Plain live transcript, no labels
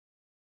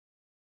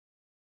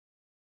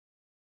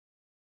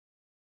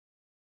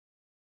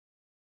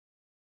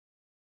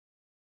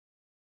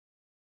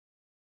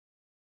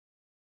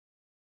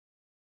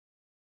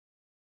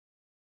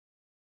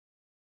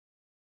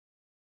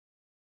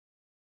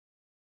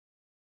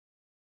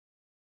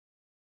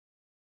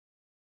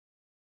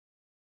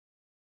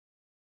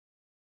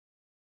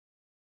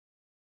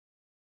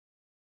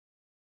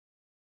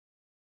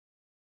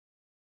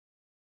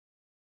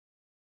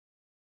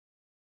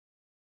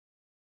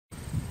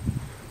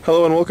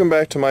Hello and welcome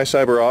back to my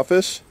cyber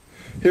office.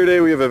 Here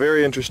today we have a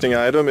very interesting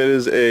item. It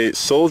is a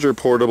soldier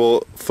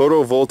portable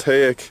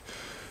photovoltaic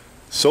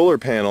solar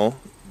panel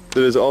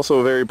that is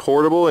also very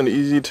portable and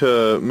easy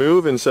to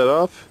move and set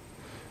up.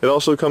 It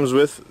also comes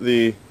with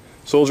the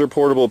soldier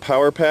portable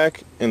power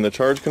pack and the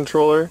charge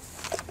controller.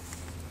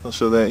 I'll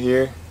show that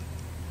here.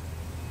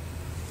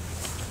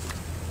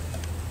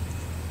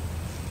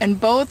 And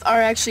both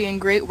are actually in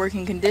great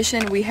working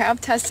condition. We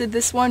have tested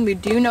this one. We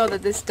do know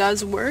that this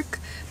does work.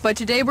 But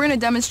today we're going to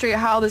demonstrate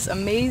how this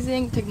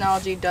amazing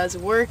technology does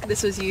work.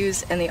 This was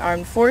used in the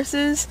armed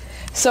forces.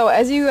 So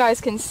as you guys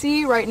can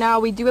see, right now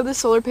we do have the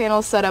solar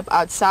panel set up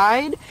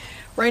outside.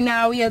 Right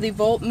now we have the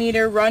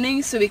voltmeter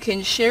running so we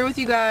can share with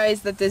you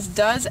guys that this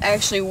does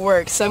actually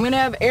work. So I'm going to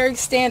have Eric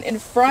stand in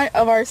front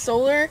of our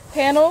solar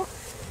panel.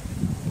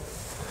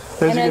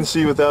 As you can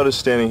see, without us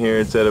standing here,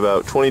 it's at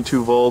about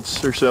 22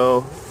 volts or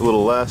so, a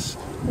little less.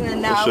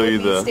 And I'll show you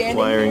the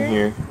wiring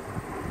here.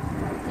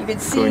 You can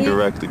see going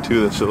directly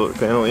to the solar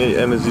panel.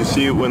 And as you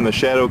see, when the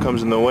shadow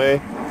comes in the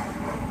way,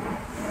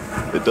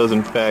 it does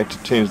in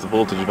fact change the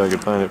voltage, if I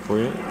could find it for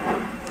you.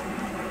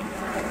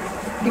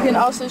 You can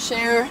also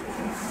share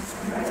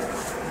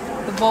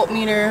the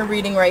voltmeter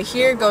reading right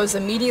here. Goes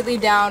immediately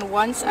down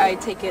once I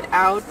take it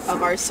out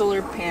of our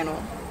solar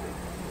panel.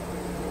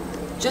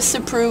 Just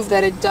to prove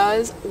that it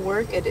does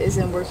work, it is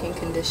in working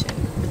condition.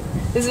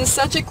 This is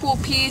such a cool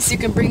piece. You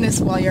can bring this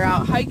while you're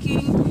out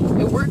hiking.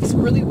 It works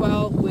really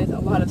well with a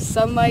lot of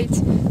sunlight.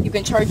 You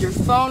can charge your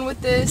phone with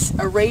this,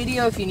 a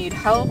radio if you need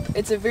help.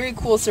 It's a very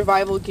cool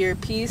survival gear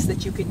piece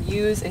that you could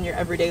use in your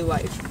everyday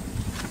life.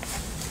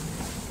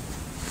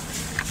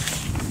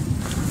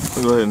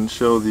 I'll go ahead and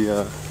show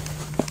the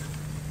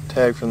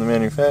tag from the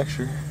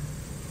manufacturer.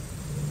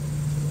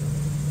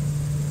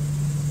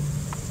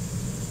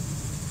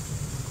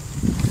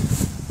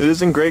 It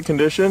is in great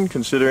condition,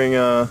 considering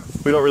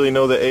we don't really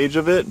know the age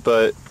of it,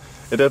 but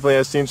it definitely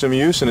has seen some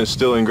use and is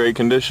still in great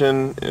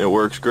condition. It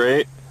works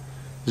great.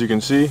 As you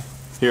can see,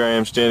 here I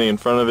am standing in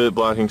front of it,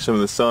 blocking some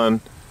of the sun,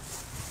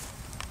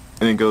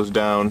 and it goes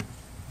down.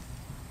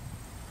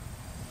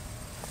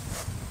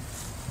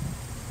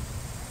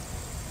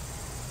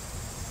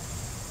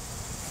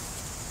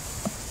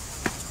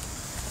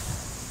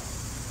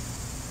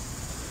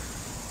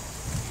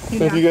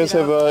 If you guys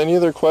have any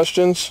other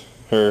questions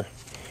or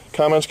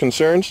comments,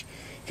 concerns,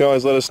 you can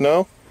always let us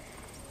know.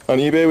 On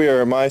eBay we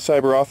are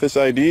MyCyberOffice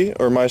ID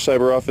or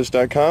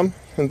mycyberoffice.com,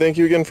 and thank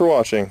you again for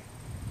watching.